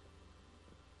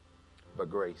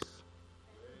 But grace.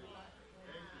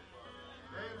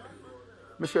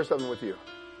 me share something with you.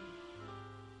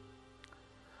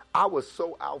 I was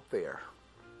so out there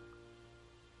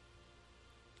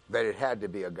that it had to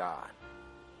be a God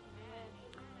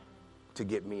to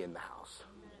get me in the house.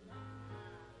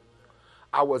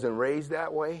 I wasn't raised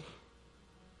that way,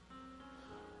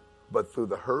 but through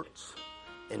the hurts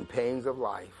and pains of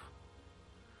life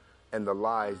and the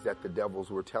lies that the devils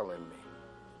were telling me.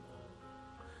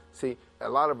 See, a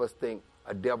lot of us think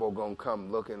a devil gonna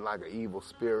come looking like an evil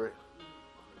spirit.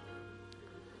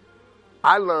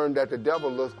 I learned that the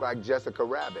devil looks like Jessica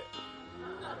Rabbit.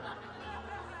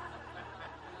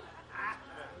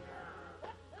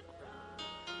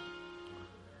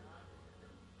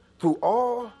 Through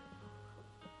all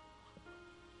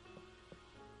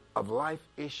of life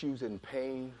issues and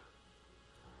pain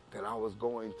that I was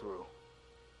going through,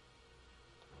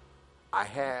 I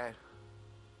had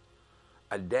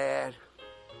a dad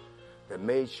that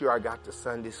made sure I got to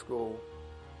Sunday school.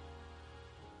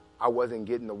 I wasn't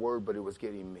getting the word, but it was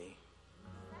getting me.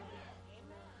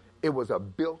 It was a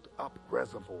built-up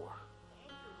reservoir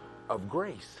of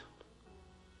grace.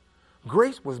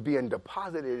 Grace was being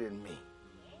deposited in me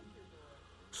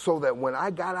so that when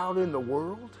I got out in the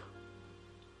world,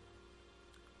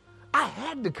 I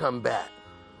had to come back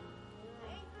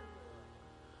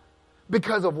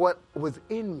because of what was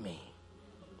in me.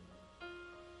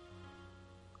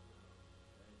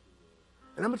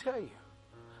 And I'm going to tell you,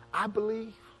 I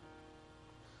believe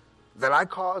that I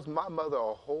caused my mother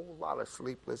a whole lot of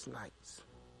sleepless nights.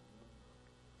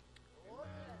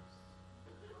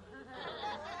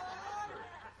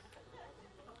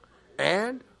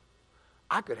 And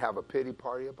I could have a pity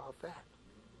party about that.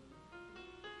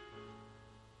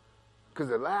 Because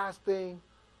the last thing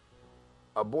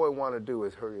a boy want to do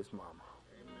is hurt his mama.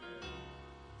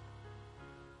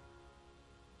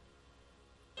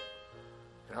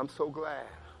 And I'm so glad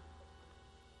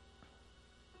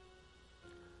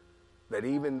that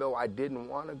even though I didn't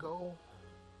want to go,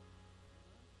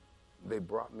 they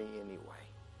brought me anyway.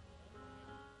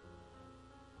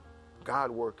 God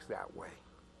works that way.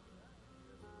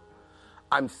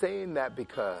 I'm saying that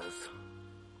because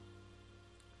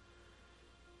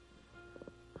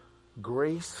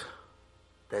grace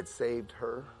that saved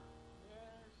her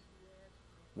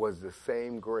was the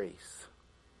same grace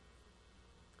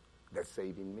that's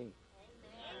saving me.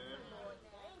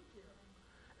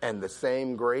 And the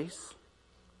same grace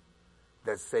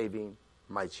that's saving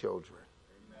my children.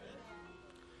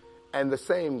 And the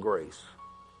same grace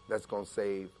that's going to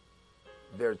save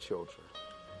their children.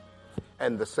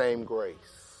 And the same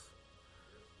grace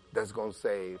that's going to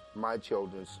save my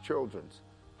children's children's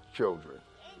children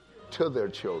to their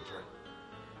children.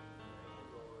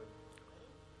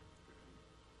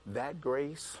 That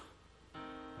grace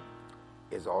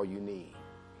is all you need.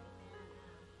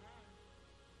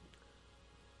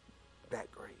 That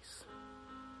grace.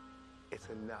 It's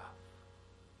enough.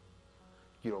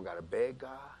 You don't got to beg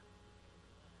God.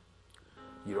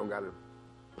 You don't got to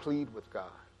plead with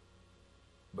God.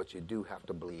 But you do have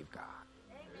to believe God.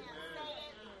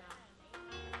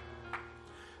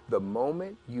 The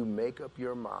moment you make up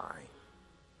your mind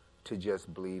to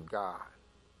just believe God,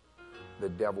 the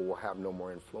devil will have no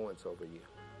more influence over you.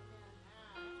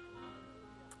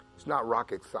 It's not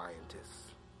rocket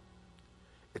scientists.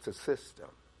 It's a system.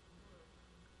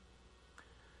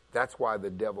 That's why the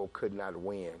devil could not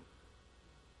win.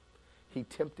 He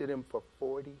tempted him for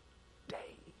 40 days.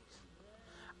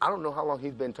 I don't know how long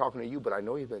he's been talking to you, but I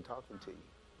know he's been talking to you.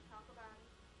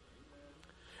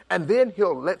 And then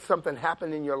he'll let something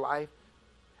happen in your life,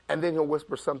 and then he'll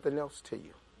whisper something else to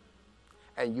you.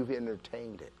 And you've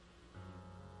entertained it.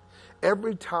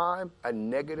 Every time a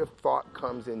negative thought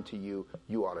comes into you,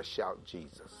 you ought to shout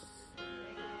Jesus.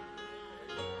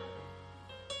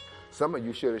 Some of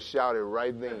you should have shouted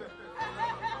right then.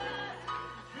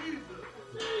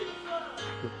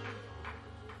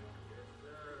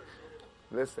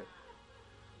 Listen,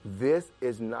 this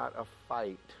is not a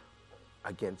fight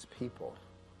against people.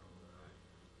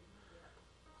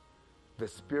 The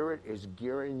Spirit is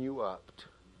gearing you up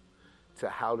to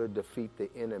how to defeat the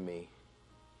enemy.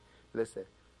 Listen,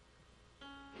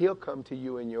 he'll come to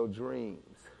you in your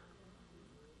dreams,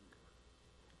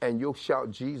 and you'll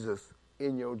shout Jesus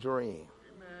in your dream.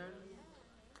 Amen.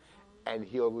 And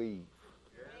he'll leave.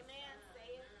 Yes.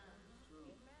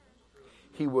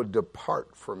 He will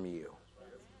depart from you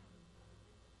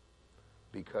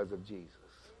because of Jesus.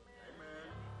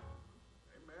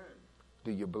 Amen.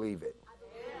 Do you believe it?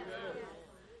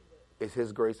 Yes. Is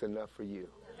his grace enough for you?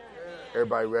 Yes.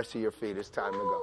 Everybody rest to your feet. It's time to go.